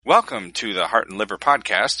Welcome to the Heart and Liver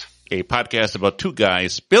Podcast. A podcast about two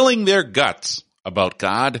guys spilling their guts about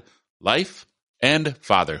God, life, and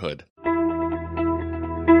fatherhood.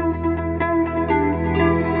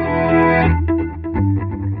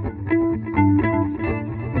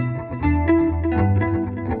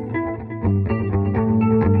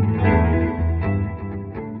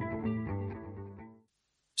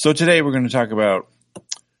 So today we're going to talk about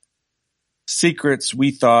secrets we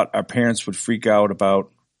thought our parents would freak out about,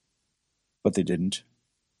 but they didn't.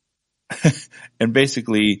 And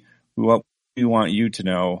basically, what we want you to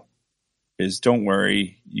know is don't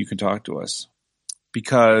worry, you can talk to us.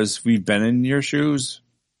 Because we've been in your shoes,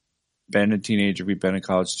 been a teenager, we've been a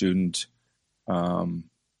college student.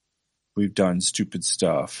 We've done stupid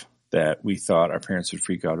stuff that we thought our parents would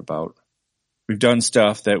freak out about. We've done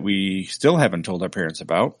stuff that we still haven't told our parents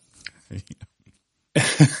about.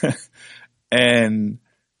 And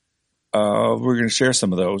we're going to share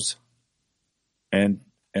some of those and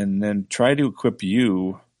then try to equip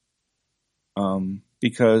you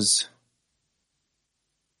because,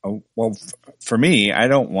 for me, I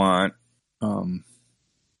don't want the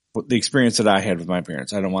experience that I had with my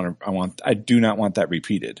parents. I do not want that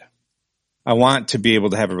repeated. I want to be able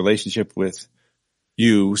to have a relationship with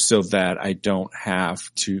you so that you don't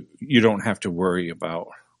have to worry about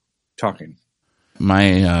talking.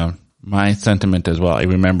 My sentiment as well. I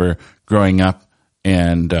remember growing up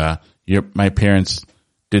and my parents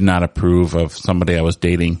did not approve of somebody I was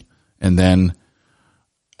dating, and then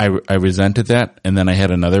I resented that, and then I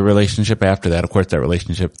had another relationship after that. Of course, that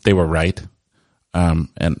relationship, they were right,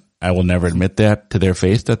 and I will never admit that to their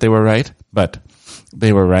face that they were right, but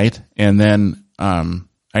they were right. And then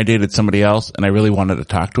I dated somebody else, and I really wanted to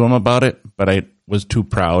talk to him about it, but I was too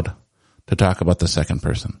proud to talk about the second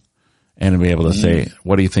person and to be able to say,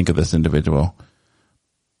 what do you think of this individual?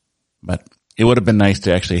 But it would have been nice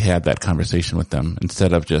to actually have that conversation with them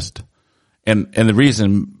instead of just, and the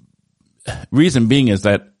reason being is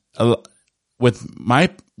that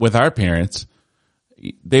with our parents,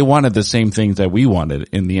 they wanted the same things that we wanted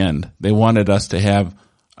in the end. They wanted us to have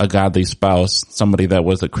a godly spouse, somebody that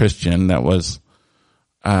was a Christian, that was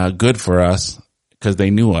good for us because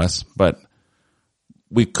they knew us, but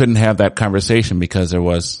we couldn't have that conversation because there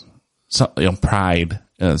was pride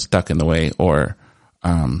stuck in the way, or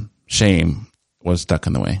shame was stuck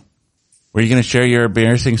in the way. Were you going to share your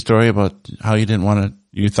embarrassing story about how you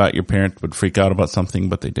thought your parent would freak out about something,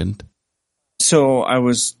 but they didn't? So I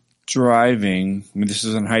was driving, this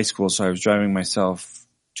was in high school, so I was driving myself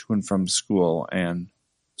to and from school, and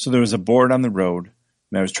so there was a board on the road,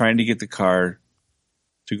 and I was trying to get the car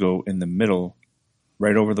to go in the middle,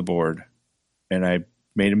 right over the board, and I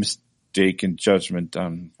made a mistake in judgment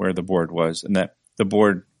on where the board was, and that the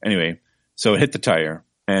board, anyway, so it hit the tire,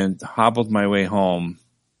 and hobbled my way home,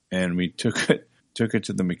 and we took it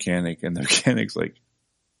to the mechanic, and the mechanic's like,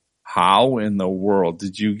 how in the world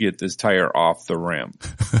did you get this tire off the rim?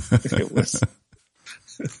 It was,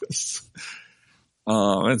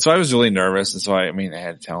 and so I was really nervous, and so I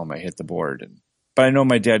had to tell him I hit the board, but I know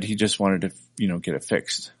my dad, he just wanted to, get it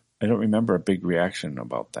fixed. I don't remember a big reaction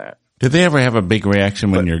about that. Did they ever have a big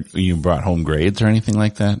reaction when you brought home grades or anything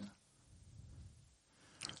like that?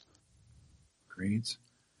 Grades?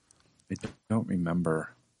 I don't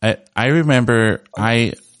remember. I remember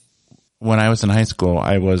when I was in high school,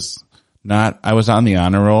 I was on the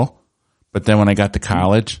honor roll, but then when I got to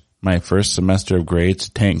college, my first semester of grades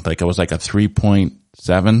tanked. Like, it was like a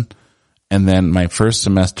 3.7. And then my first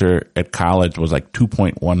semester at college was like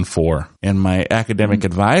 2.14. And my academic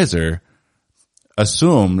advisor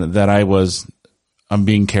assumed that I'm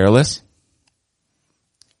being careless.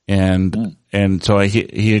 And so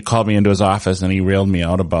he had called me into his office and he railed me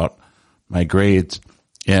out about my grades.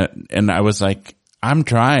 And I was like, I'm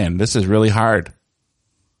trying. This is really hard.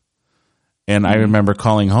 And I remember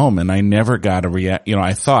calling home and I never got a react.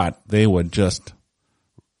 I thought they would just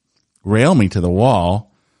rail me to the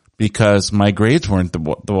wall because my grades weren't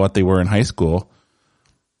what they were in high school,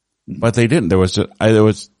 but they didn't. There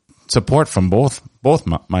was support from both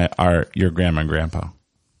your grandma and grandpa.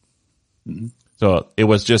 Mm-hmm. So it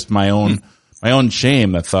was just my own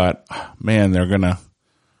shame that thought, oh, man, they're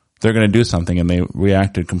gonna do something, and they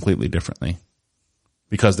reacted completely differently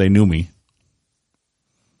because they knew me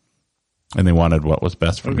and they wanted what was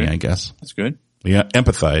best for me, I guess. That's good. Yeah,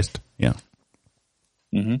 empathized. Yeah.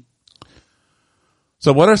 Mm-hmm.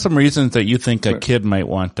 So what are some reasons that you think a kid might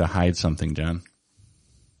want to hide something, John?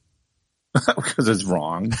 Because it's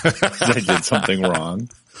wrong. Because I did something wrong.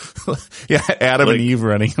 Yeah, Adam and Eve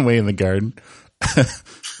running away in the garden.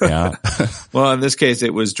 Yeah. Well, in this case,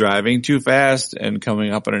 it was driving too fast and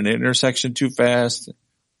coming up at an intersection too fast.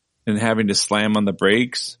 and having to slam on the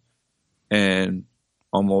brakes and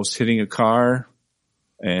almost hitting a car.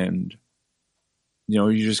 And,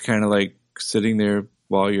 you're just kind of like sitting there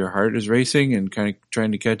while your heart is racing and kind of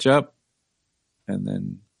trying to catch up. And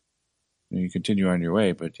then you continue on your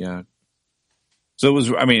way. But yeah. So it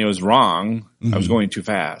was wrong. I was going too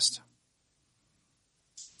fast.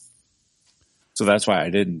 So that's why I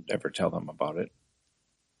didn't ever tell them about it.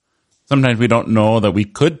 Sometimes we don't know that we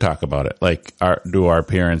could talk about it. Like, do our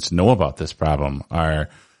parents know about this problem?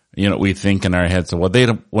 We think in our heads, well, they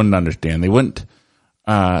wouldn't understand. They wouldn't.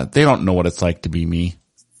 They don't know what it's like to be me.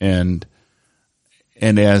 And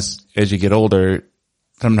as you get older,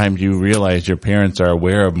 sometimes you realize your parents are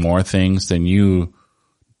aware of more things than you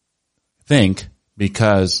think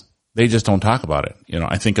because they just don't talk about it.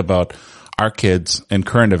 I think about our kids and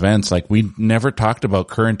current events. Like, we never talked about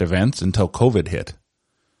current events until COVID hit.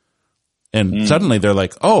 And suddenly they're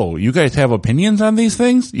like, oh, you guys have opinions on these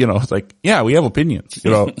things? It's like, yeah, we have opinions,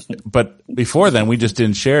 but before then we just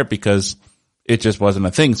didn't share it because it just wasn't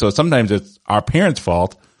a thing. So sometimes it's our parents'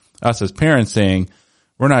 fault, us as parents saying,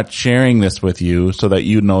 we're not sharing this with you so that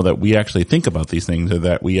you know that we actually think about these things or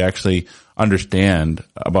that we actually understand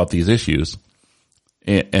about these issues.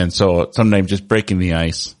 And so sometimes just breaking the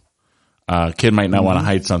ice. A kid might not want to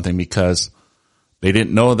hide something because they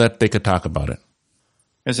didn't know that they could talk about it.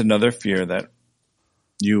 There's another fear that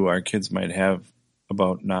our kids might have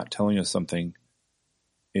about not telling us something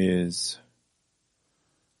is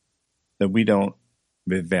that we don't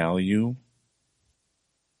value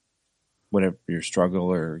whatever your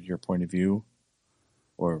struggle or your point of view.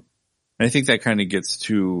 And I think that kind of gets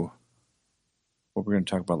to what we're going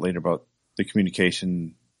to talk about later about the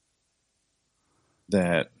communication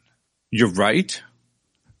that you're right.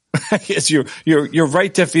 I guess you're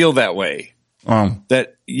right to feel that way.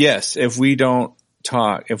 That yes, if we don't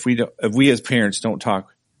talk, if we as parents don't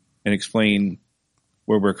talk and explain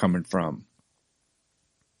where we're coming from,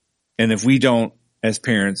 and if we don't as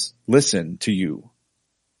parents listen to you,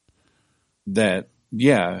 that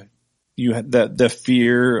you have the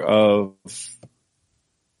fear of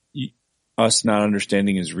us not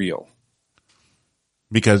understanding is real.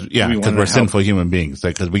 Because we're sinful human beings,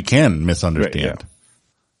 because we can misunderstand. Right,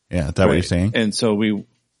 yeah, is that what you're saying? And so we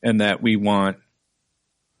want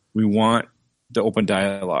the open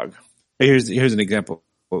dialogue. Here's an example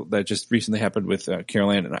that just recently happened with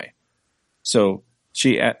Carol Ann and I. So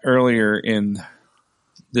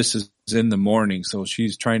this is in the morning, so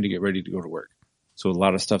she's trying to get ready to go to work. So a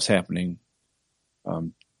lot of stuff's happening.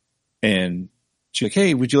 And she's like,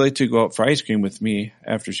 hey, would you like to go out for ice cream with me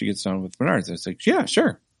after she gets done with Bernard's? I was like, yeah,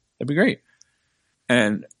 sure. That'd be great.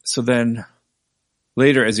 And so then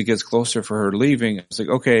later, as it gets closer for her leaving, I was like,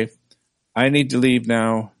 okay, I need to leave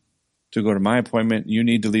now to go to my appointment. You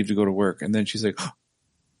need to leave to go to work. And then she's like,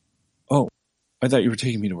 oh, I thought you were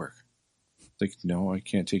taking me to work. Like, no, I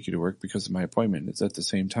can't take you to work because of my appointment. It's at the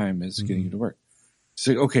same time as getting you to work. She's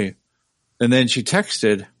like, okay. And then she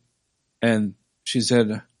texted and she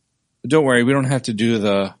said, don't worry, we don't have to do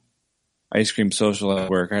the ice cream social at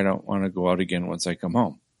work. I don't want to go out again once I come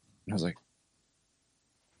home. And I was like,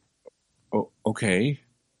 oh, okay.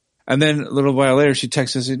 And then a little while later, she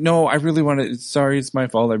texted and said, no, I really want to, sorry, it's my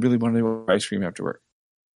fault. I really want to go ice cream after work.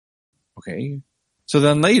 Okay. So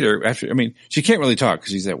then later, she can't really talk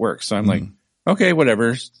because she's at work. So I'm like, okay,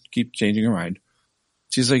 whatever. Keep changing her mind.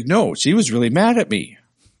 She's like, no, she was really mad at me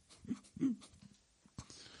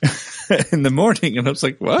in the morning. And I was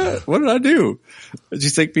like, what? What did I do? And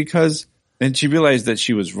she's like, and she realized that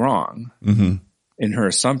she was wrong in her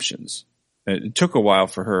assumptions. It took a while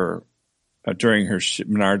for her during her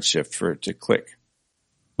Menard shift for it to click.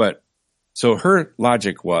 But so her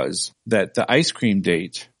logic was that the ice cream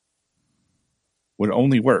date would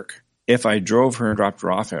only work if I drove her and dropped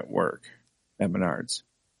her off at work at Menard's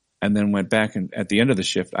and then went back, and at the end of the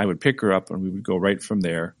shift, I would pick her up and we would go right from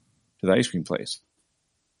there to the ice cream place.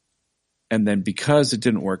 And then because it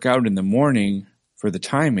didn't work out in the morning for the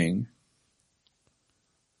timing,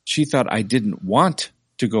 she thought I didn't want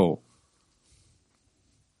to go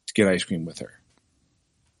to get ice cream with her.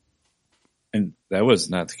 And that was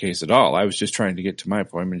not the case at all. I was just trying to get to my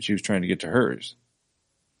appointment and she was trying to get to hers.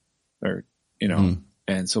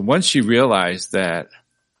 And so once she realized that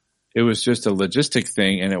it was just a logistic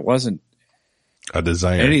thing and it wasn't a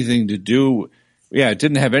desire, anything to do. Yeah. It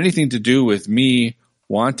didn't have anything to do with me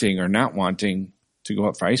wanting or not wanting to go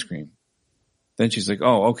out for ice cream. Then she's like,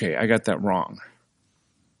 oh, okay, I got that wrong.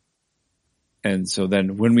 And so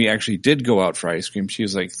then when we actually did go out for ice cream, she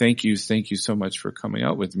was like, thank you so much for coming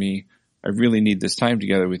out with me. I really need this time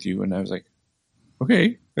together with you. And I was like,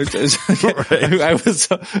 okay. I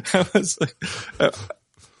was like,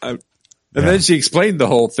 And then she explained the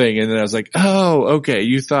whole thing, and then I was like, oh, okay,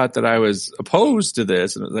 you thought that I was opposed to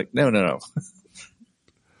this. And I was like, no.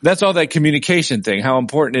 That's all that communication thing, how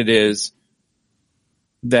important it is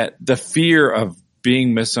that the fear of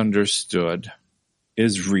being misunderstood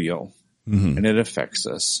is real, and it affects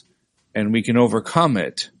us. And we can overcome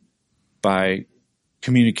it by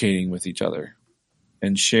communicating with each other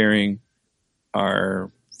and sharing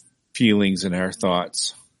our feelings and our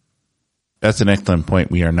thoughts. That's an excellent point.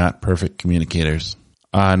 We are not perfect communicators.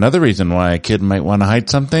 Another reason why a kid might want to hide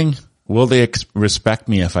something, will they respect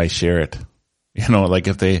me if I share it? You know, like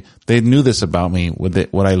if they knew this about me, would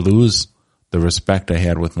I lose the respect I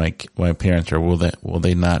had with my parents, or will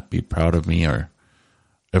they not be proud of me, or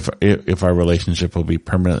if our relationship will be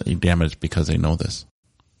permanently damaged because they know this?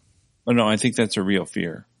 Oh no, I think that's a real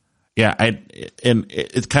fear. Yeah, and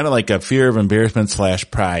it's kind of like a fear of embarrassment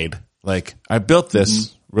 / pride. Like, I built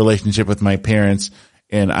this relationship with my parents,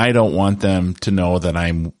 and I don't want them to know that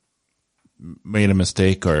I made a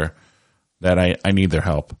mistake or that I need their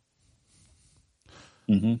help.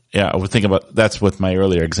 Yeah, I was thinking about that's with my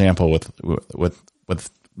earlier example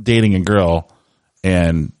with dating a girl,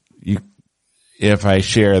 and if I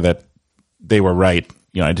share that they were right,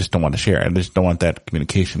 you know, I just don't want to share. I just don't want that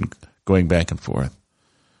communication going back and forth.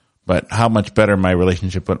 But how much better my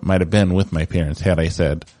relationship might have been with my parents had I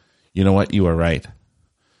said, you know what, you were right.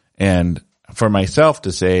 And for myself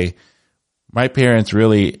to say, my parents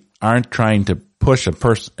really aren't trying to push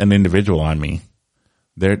an individual on me.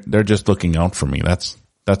 They're just looking out for me. That's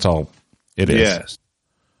all it is. Yes.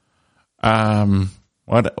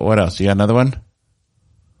 What else? You got another one?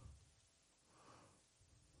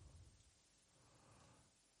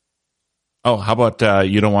 Oh, how about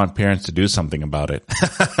you don't want parents to do something about it?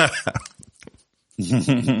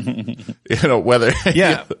 You know, whether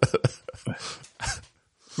yeah.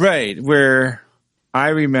 Right, where I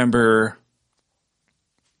remember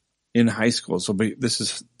in high school, so this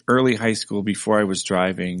is early high school before I was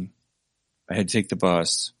driving, I had to take the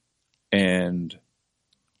bus and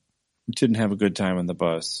didn't have a good time on the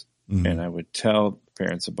bus. And I would tell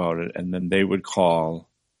parents about it, and then they would call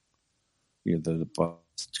either the bus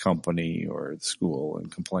company or the school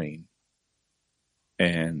and complain.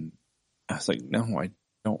 And I was like, no, I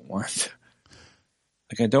don't want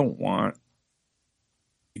to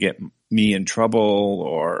get me in trouble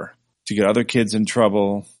or to get other kids in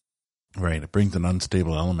trouble. Right. It brings an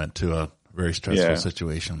unstable element to a very stressful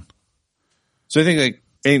situation. So I think, like,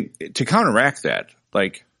 and to counteract that,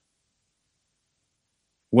 like,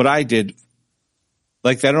 what I did,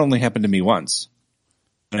 like, that only happened to me once,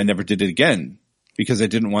 and I never did it again because I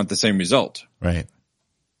didn't want the same result. Right.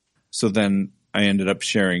 So then I ended up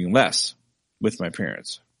sharing less with my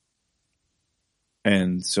parents.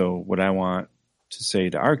 And so what I want to say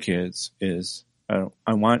to our kids is,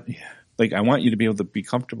 I want you to be able to be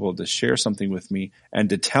comfortable to share something with me and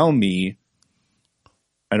to tell me.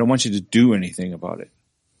 I don't want you to do anything about it.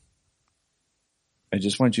 I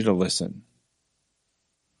just want you to listen.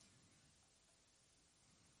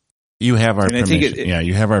 You have our permission.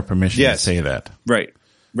 You have our permission to say that.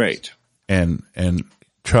 Right. And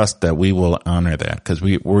trust that we will honor that, because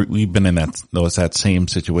we've been in that same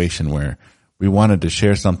situation where we wanted to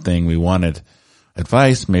share something, we wanted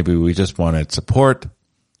advice, maybe we just wanted support,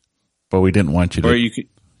 but we didn't want you to. Or you could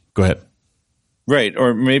go ahead. Right,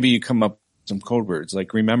 or maybe you come up with some code words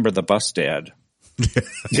like "remember the bus, Dad."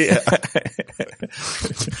 Yeah.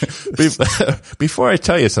 Before I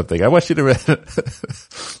tell you something, I want you to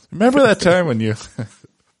remember that time when you.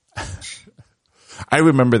 I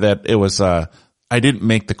remember that it was. I didn't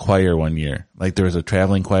make the choir one year. Like, there was a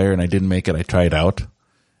traveling choir, and I didn't make it. I tried out,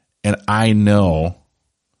 and I know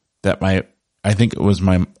that I think it was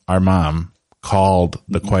our mom called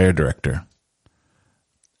the choir director.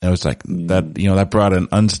 And it was like that. You know, that brought an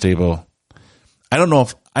unstable. I don't know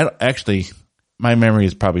if actually. My memory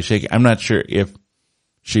is probably shaky. I'm not sure if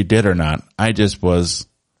she did or not. I just was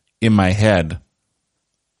in my head.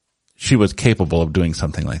 She was capable of doing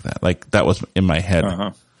something like that. Like, that was in my head.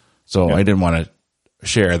 So I didn't want to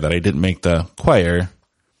share that I didn't make the choir.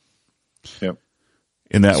 Yep.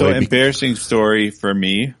 In that way. So, embarrassing story for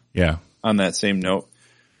me. Yeah. On that same note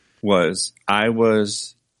was I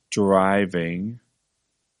was driving,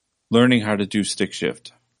 learning how to do stick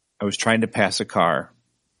shift. I was trying to pass a car.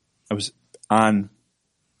 I was on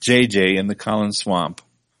JJ in the Collins Swamp,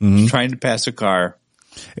 trying to pass a car.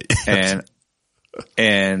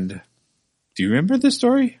 And do you remember this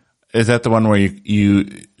story? Is that the one where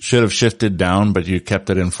you should have shifted down, but you kept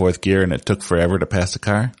it in fourth gear and it took forever to pass the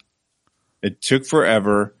car? It took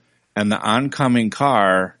forever, and the oncoming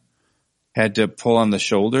car had to pull on the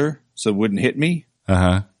shoulder so it wouldn't hit me.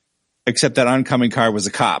 except that oncoming car was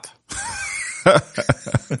a cop.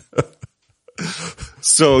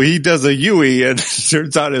 So he does a U-turn and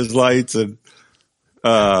turns on his lights and,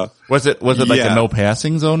 was it like a no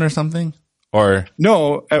passing zone or something? Or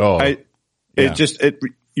no,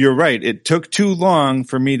 you're right. It took too long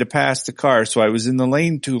for me to pass the car. So I was in the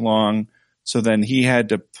lane too long. So then he had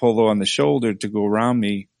to pull on the shoulder to go around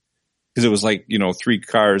me because it was like, 3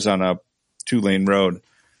 cars on a 2-lane road.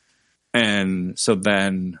 And so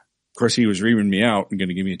then of course he was reaming me out and going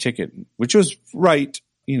to give me a ticket, which was right,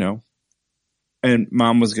 and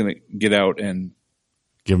Mom was going to get out and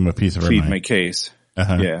give him a piece of her plead mind. my case.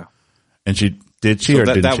 Uh-huh. Yeah. And she did So or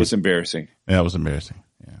didn't that she? was embarrassing. That was embarrassing.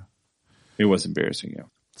 Yeah. It was embarrassing. Yeah.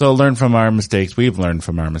 So learn from our mistakes. We've learned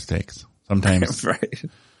from our mistakes. Sometimes, right.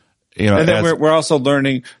 And then we're also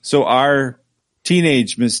learning. So our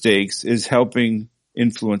teenage mistakes is helping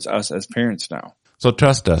influence us as parents now. So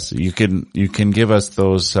trust us. You can give us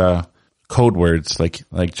those code words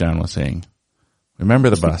like John was saying. Remember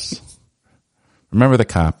the bus. Remember the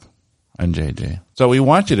cop on JJ. So we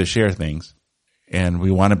want you to share things, and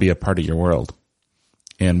we want to be a part of your world,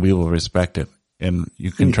 and we will respect it. And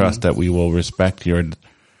you can trust that we will respect your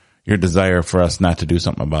desire for us not to do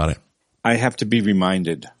something about it. I have to be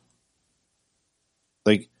reminded.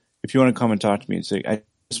 Like, if you want to come and talk to me and say, I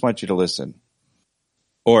just want you to listen.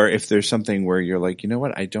 Or if there's something where you're like, you know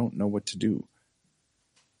what, I don't know what to do.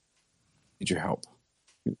 Need your help.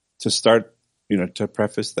 To start, to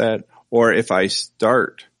preface that. Or if I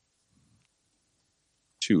start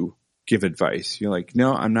to give advice, you're like,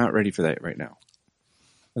 no, I'm not ready for that right now.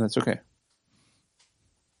 And that's okay.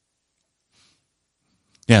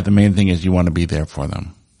 Yeah, the main thing is you want to be there for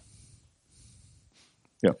them.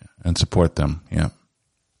 Yep. And support them. Yeah.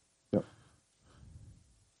 Yep.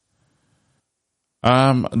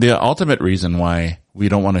 The ultimate reason why we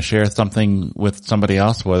don't want to share something with somebody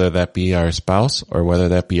else, whether that be our spouse or whether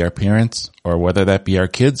that be our parents or whether that be our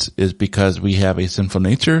kids, is because we have a sinful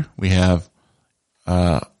nature. We have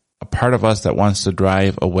a part of us that wants to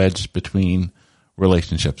drive a wedge between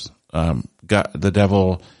relationships. The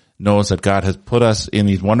devil knows that God has put us in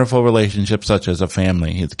these wonderful relationships, such as a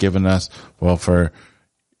family. He's given us, for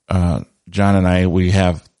John and I, we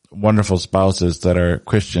have wonderful spouses that are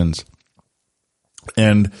Christians.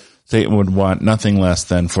 And Satan would want nothing less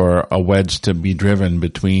than for a wedge to be driven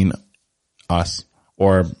between us,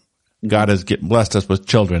 or God has blessed us with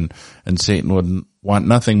children, and Satan would want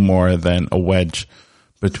nothing more than a wedge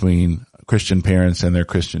between Christian parents and their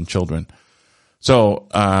Christian children. So,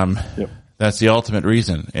 that's the ultimate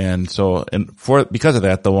reason. And so, because of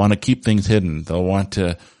that, they'll want to keep things hidden. They'll want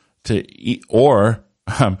to eat, or,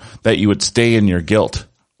 that you would stay in your guilt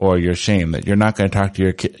or your shame, that you're not going to talk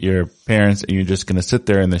to your parents, and you're just going to sit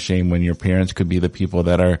there in the shame when your parents could be the people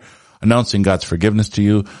that are announcing God's forgiveness to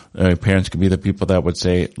you. Parents could be the people that would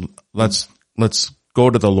say, let's go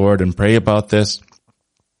to the Lord and pray about this.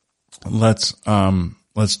 Let's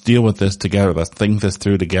deal with this together. Let's think this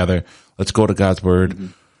through together. Let's go to God's word,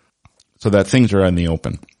 so that things are in the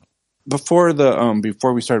open. Before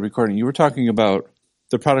we started recording, you were talking about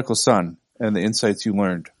the prodigal son and the insights you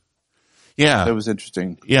learned. Yeah. That was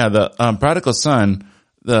interesting. Yeah. The prodigal son,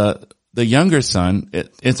 the younger son,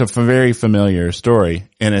 it's a very familiar story,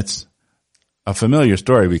 and it's a familiar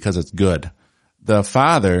story because it's good. The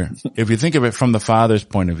father, if you think of it from the father's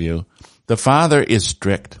point of view, the father is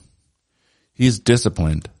strict. He's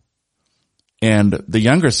disciplined. And the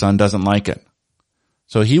younger son doesn't like it.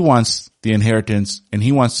 So he wants the inheritance, and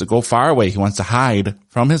he wants to go far away. He wants to hide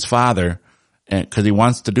from his father, because he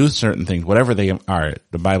wants to do certain things, whatever they are.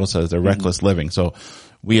 The Bible says they're reckless living. So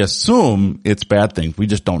we assume it's bad things. We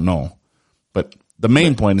just don't know. But the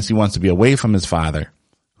main point is he wants to be away from his father,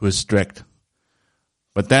 who is strict.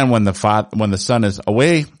 But then when the son is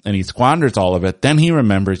away and he squanders all of it, then he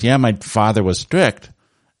remembers, my father was strict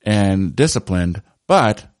and disciplined,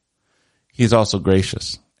 but he's also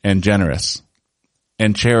gracious and generous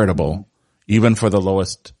and charitable, even for the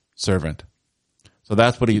lowest servant. So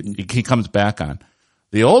that's what he comes back on.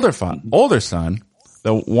 The older son,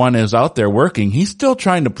 the one who's out there working, he's still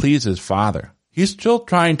trying to please his father. He's still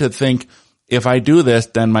trying to think, if I do this,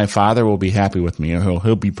 then my father will be happy with me, or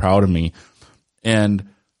he'll be proud of me. And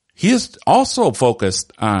he is also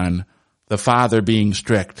focused on the father being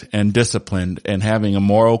strict and disciplined and having a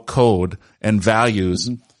moral code and values.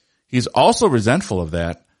 He's also resentful of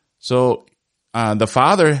that. So the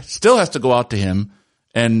father still has to go out to him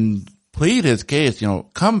and plead his case,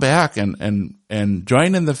 come back and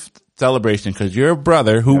join in the celebration, because your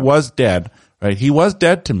brother who was dead, right? He was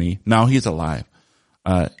dead to me. Now he's alive.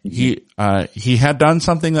 He had done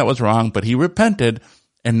something that was wrong, but he repented,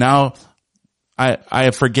 and now I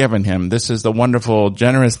have forgiven him. This is the wonderful,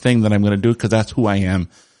 generous thing that I'm going to do because that's who I am.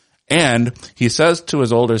 And he says to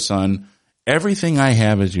his older son, everything I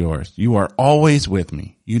have is yours. You are always with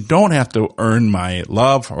me. You don't have to earn my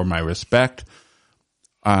love or my respect.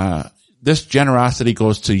 This generosity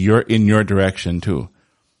goes to in your direction too.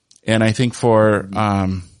 And I think for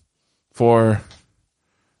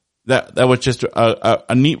that was just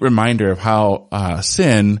a neat reminder of how,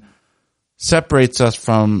 sin separates us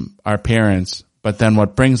from our parents, but then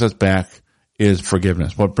what brings us back is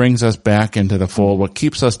forgiveness. What brings us back into the fold, what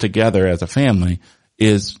keeps us together as a family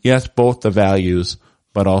is, yes, both the values,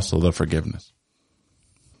 but also the forgiveness.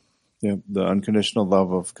 Yeah, the unconditional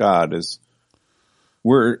love of God is,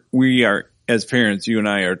 we are, as parents, you and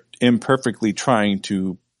I are imperfectly trying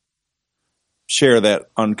to share that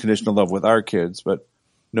unconditional love with our kids, but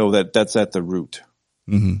know that that's at the root.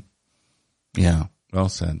 Mm-hmm. Yeah, well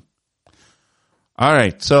said. All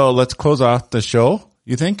right, so let's close off the show,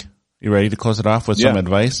 you think? You ready to close it off with some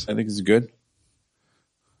advice? I think it's good.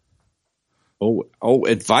 Oh,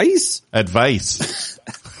 advice? Advice.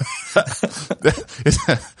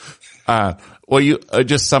 Well, let's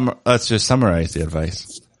just summarize the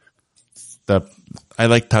advice. I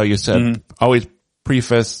liked how you said, always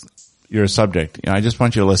preface your subject. You know, I just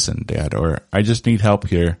want you to listen, Dad, or I just need help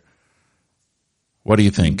here. What do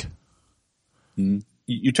you think?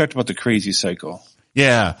 You talked about the crazy cycle.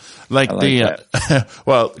 Yeah,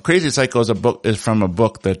 well, Crazy Cycle is from a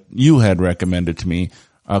book that you had recommended to me,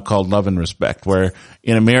 called Love and Respect, where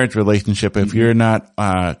in a marriage relationship, if you're not,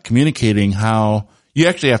 communicating how, you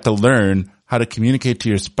actually have to learn how to communicate to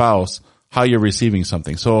your spouse how you're receiving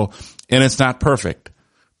something. So, and it's not perfect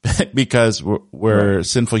because we're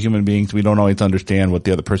sinful human beings. We don't always understand what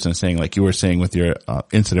the other person is saying, like you were saying with your,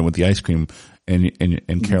 incident with the ice cream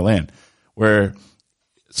and Carol Ann, where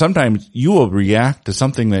sometimes you will react to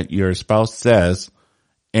something that your spouse says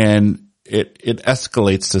and it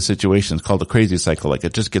escalates the situation. It's called a crazy cycle. Like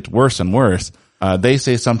it just gets worse and worse. They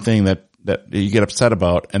say something that you get upset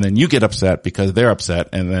about and then you get upset because they're upset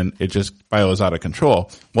and then it just spirals out of control.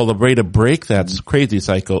 Well, the way to break that crazy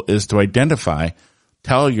cycle is to identify,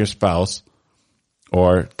 tell your spouse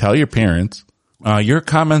or tell your parents, your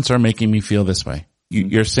comments are making me feel this way.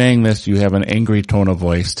 You're saying this, you have an angry tone of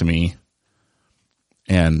voice to me.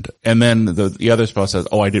 And then the other spouse says,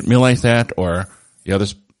 oh, I didn't realize that. Or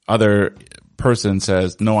the other person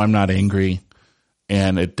says, no, I'm not angry.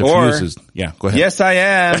 And it diffuses. Yeah, go ahead. Yes, I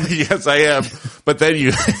am. Yes, I am. But then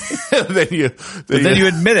you, then you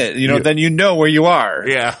admit it, then you know where you are.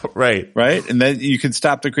 Yeah, right. Right. And then you can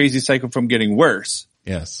stop the crazy cycle from getting worse.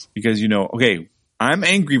 Yes. Because okay, I'm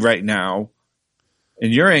angry right now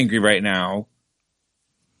and you're angry right now.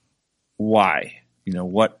 Why?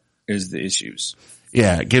 What is the issues?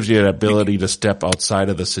 Yeah, it gives you an ability to step outside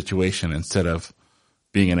of the situation instead of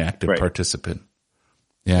being an active participant.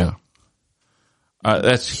 Yeah.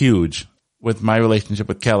 That's huge. With my relationship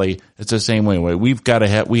with Kelly, it's the same way. We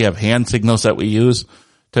have hand signals that we use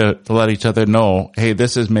to let each other know, hey,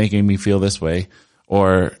 this is making me feel this way.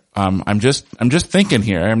 Or, I'm just thinking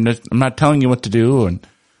here. I'm not telling you what to do.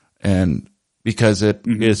 And because it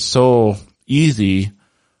is so easy,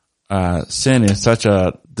 sin is such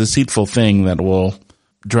a deceitful thing that will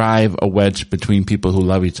drive a wedge between people who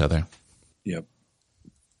love each other. Yep.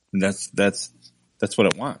 And that's what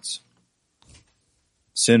it wants.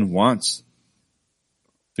 Sin wants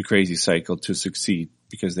the crazy cycle to succeed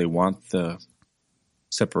because they want the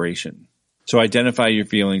separation. So identify your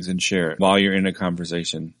feelings and share it while you're in a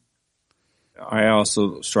conversation. I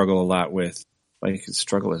also struggle a lot with,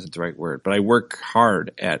 struggle isn't the right word, but I work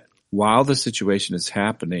hard at, while the situation is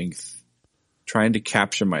happening, trying to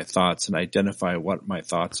capture my thoughts and identify what my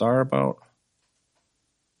thoughts are about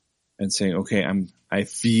and saying, okay, I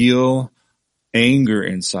feel anger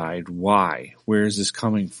inside. Why? Where is this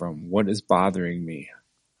coming from? What is bothering me?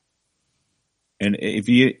 And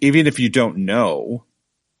even if you don't know,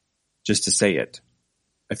 just to say it,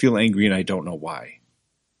 I feel angry and I don't know why.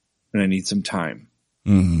 And I need some time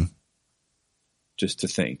just to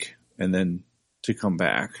think and then to come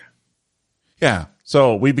back. Yeah.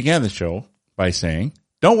 So we began the show by saying,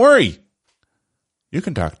 don't worry. You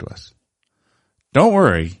can talk to us. Don't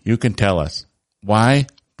worry. You can tell us. Why?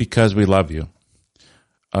 Because we love you.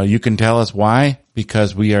 You can tell us why?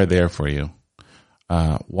 Because we are there for you.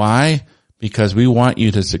 Why? Because we want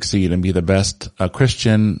you to succeed and be the best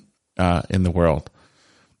Christian in the world.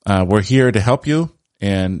 We're here to help you,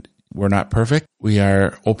 and we're not perfect. We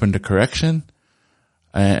are open to correction,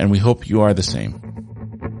 and we hope you are the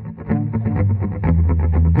same.